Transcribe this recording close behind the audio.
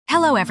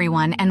Hello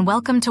everyone and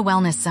welcome to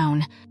Wellness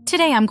Zone.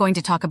 Today I'm going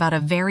to talk about a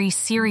very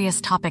serious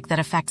topic that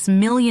affects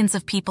millions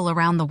of people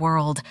around the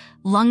world,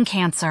 lung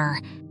cancer.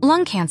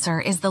 Lung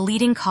cancer is the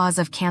leading cause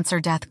of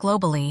cancer death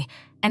globally,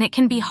 and it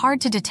can be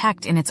hard to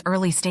detect in its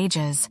early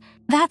stages.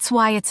 That's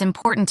why it's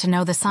important to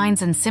know the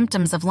signs and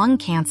symptoms of lung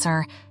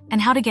cancer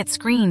and how to get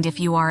screened if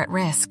you are at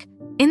risk.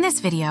 In this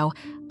video,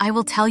 I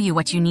will tell you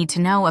what you need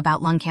to know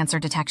about lung cancer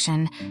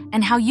detection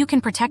and how you can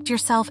protect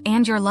yourself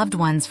and your loved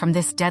ones from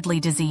this deadly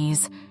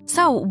disease.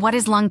 So, what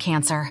is lung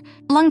cancer?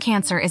 Lung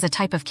cancer is a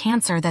type of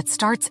cancer that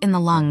starts in the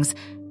lungs,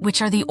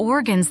 which are the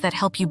organs that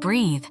help you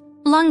breathe.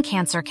 Lung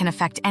cancer can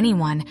affect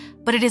anyone,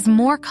 but it is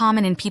more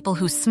common in people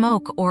who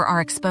smoke or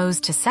are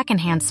exposed to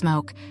secondhand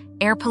smoke,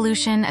 air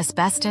pollution,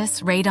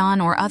 asbestos,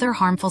 radon, or other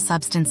harmful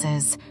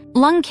substances.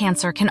 Lung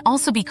cancer can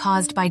also be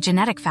caused by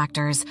genetic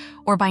factors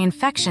or by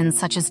infections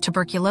such as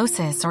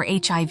tuberculosis or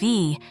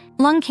HIV.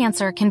 Lung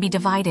cancer can be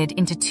divided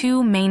into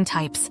two main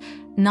types: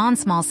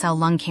 non-small cell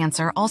lung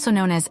cancer, also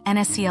known as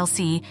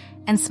NSCLC,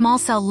 and small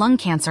cell lung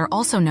cancer,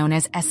 also known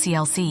as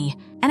SCLC.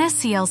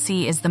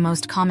 NSCLC is the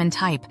most common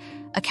type,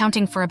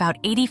 accounting for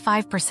about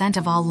 85%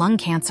 of all lung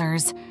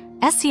cancers.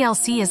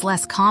 SCLC is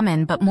less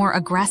common but more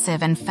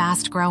aggressive and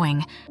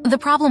fast-growing. The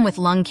problem with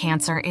lung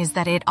cancer is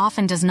that it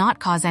often does not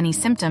cause any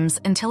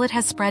symptoms until it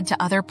has spread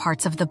to other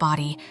parts of the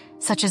body,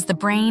 such as the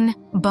brain,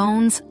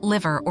 bones,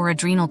 liver, or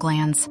adrenal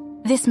glands.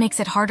 This makes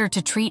it harder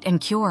to treat and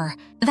cure.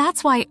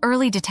 That's why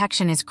early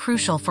detection is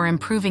crucial for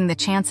improving the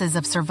chances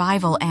of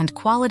survival and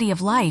quality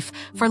of life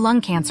for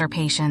lung cancer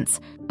patients.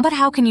 But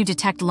how can you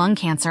detect lung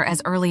cancer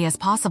as early as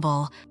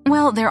possible?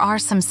 Well, there are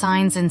some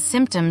signs and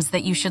symptoms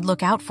that you should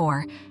look out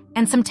for,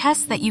 and some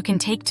tests that you can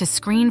take to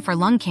screen for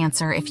lung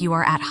cancer if you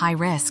are at high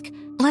risk.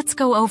 Let's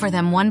go over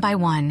them one by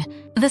one.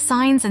 The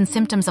signs and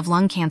symptoms of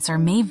lung cancer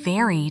may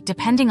vary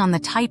depending on the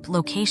type,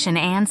 location,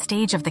 and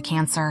stage of the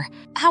cancer.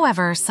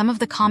 However, some of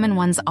the common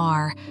ones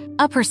are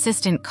a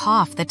persistent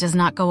cough that does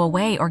not go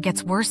away or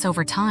gets worse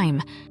over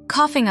time,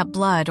 coughing up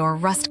blood or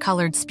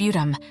rust-colored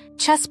sputum,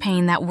 chest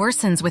pain that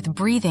worsens with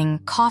breathing,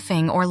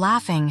 coughing, or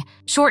laughing,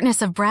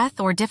 shortness of breath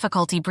or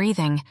difficulty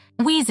breathing,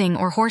 wheezing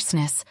or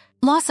hoarseness,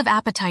 loss of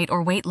appetite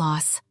or weight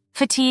loss,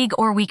 fatigue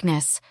or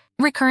weakness,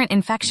 recurrent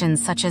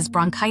infections such as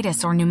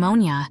bronchitis or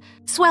pneumonia,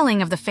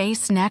 swelling of the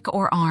face, neck,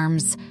 or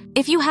arms.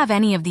 If you have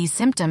any of these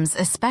symptoms,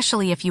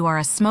 especially if you are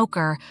a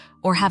smoker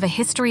or have a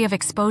history of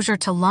exposure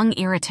to lung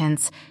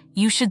irritants,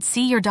 you should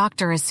see your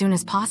doctor as soon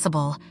as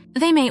possible.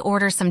 They may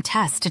order some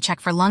tests to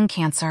check for lung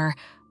cancer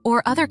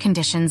or other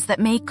conditions that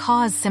may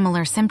cause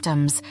similar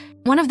symptoms.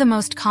 One of the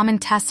most common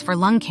tests for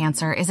lung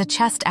cancer is a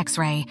chest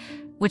X-ray,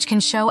 which can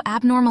show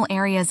abnormal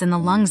areas in the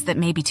lungs that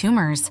may be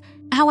tumors.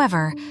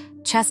 However,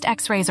 chest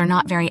X-rays are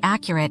not very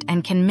accurate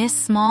and can miss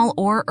small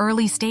or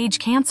early-stage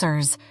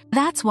cancers.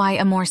 That's why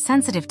a more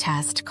sensitive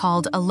test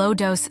called a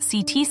low-dose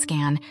CT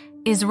scan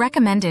is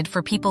recommended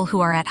for people who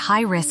are at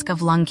high risk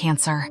of lung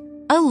cancer.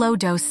 A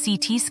low-dose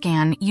CT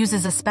scan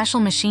uses a special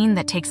machine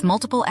that takes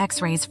multiple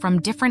X-rays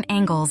from different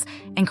angles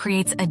and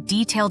creates a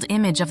detailed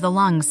image of the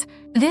lungs.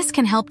 This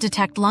can help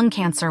detect lung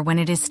cancer when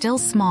it is still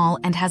small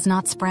and has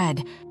not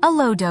spread. A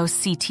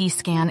low-dose CT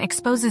scan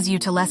exposes you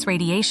to less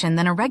radiation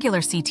than a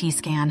regular CT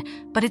scan,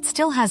 but it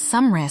still has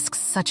some risks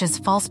such as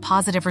false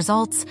positive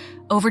results,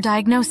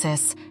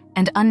 overdiagnosis,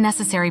 and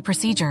unnecessary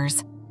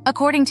procedures.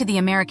 According to the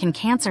American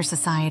Cancer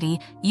Society,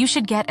 you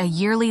should get a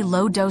yearly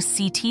low-dose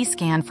CT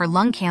scan for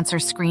lung cancer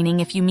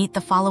screening if you meet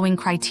the following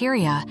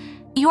criteria.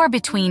 You are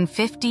between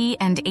 50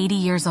 and 80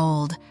 years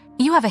old.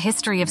 You have a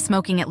history of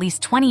smoking at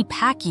least 20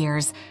 pack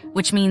years,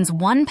 which means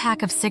 1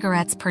 pack of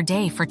cigarettes per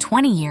day for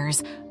 20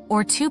 years,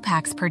 or 2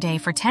 packs per day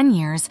for 10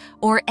 years,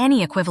 or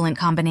any equivalent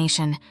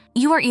combination.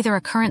 You are either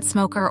a current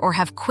smoker or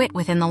have quit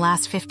within the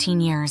last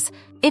 15 years.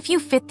 If you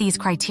fit these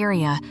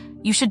criteria,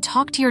 you should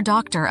talk to your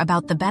doctor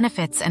about the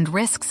benefits and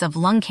risks of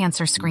lung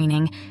cancer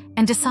screening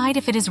and decide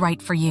if it is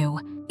right for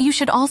you. You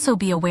should also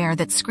be aware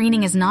that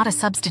screening is not a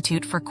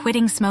substitute for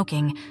quitting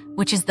smoking,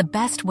 which is the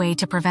best way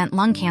to prevent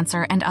lung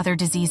cancer and other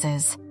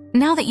diseases.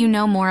 Now that you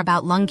know more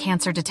about lung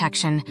cancer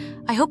detection,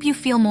 I hope you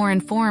feel more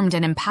informed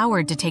and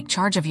empowered to take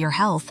charge of your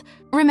health.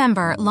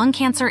 Remember, lung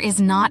cancer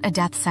is not a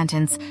death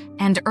sentence,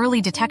 and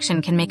early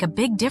detection can make a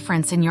big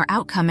difference in your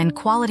outcome and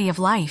quality of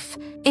life.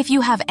 If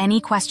you have any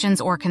questions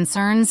or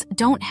concerns,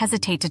 don't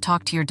hesitate to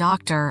talk to your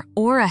doctor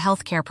or a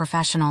healthcare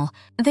professional.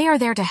 They are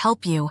there to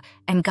help you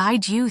and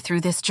guide you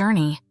through this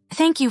journey.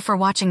 Thank you for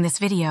watching this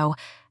video,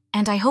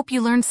 and I hope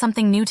you learned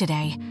something new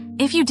today.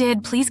 If you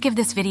did, please give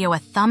this video a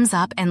thumbs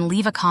up and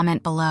leave a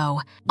comment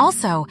below.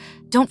 Also,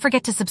 don't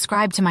forget to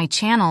subscribe to my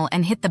channel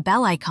and hit the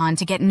bell icon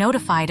to get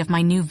notified of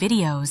my new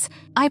videos.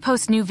 I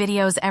post new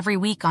videos every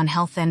week on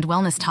health and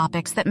wellness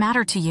topics that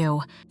matter to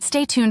you.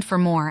 Stay tuned for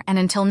more, and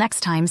until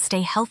next time,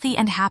 stay healthy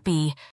and happy.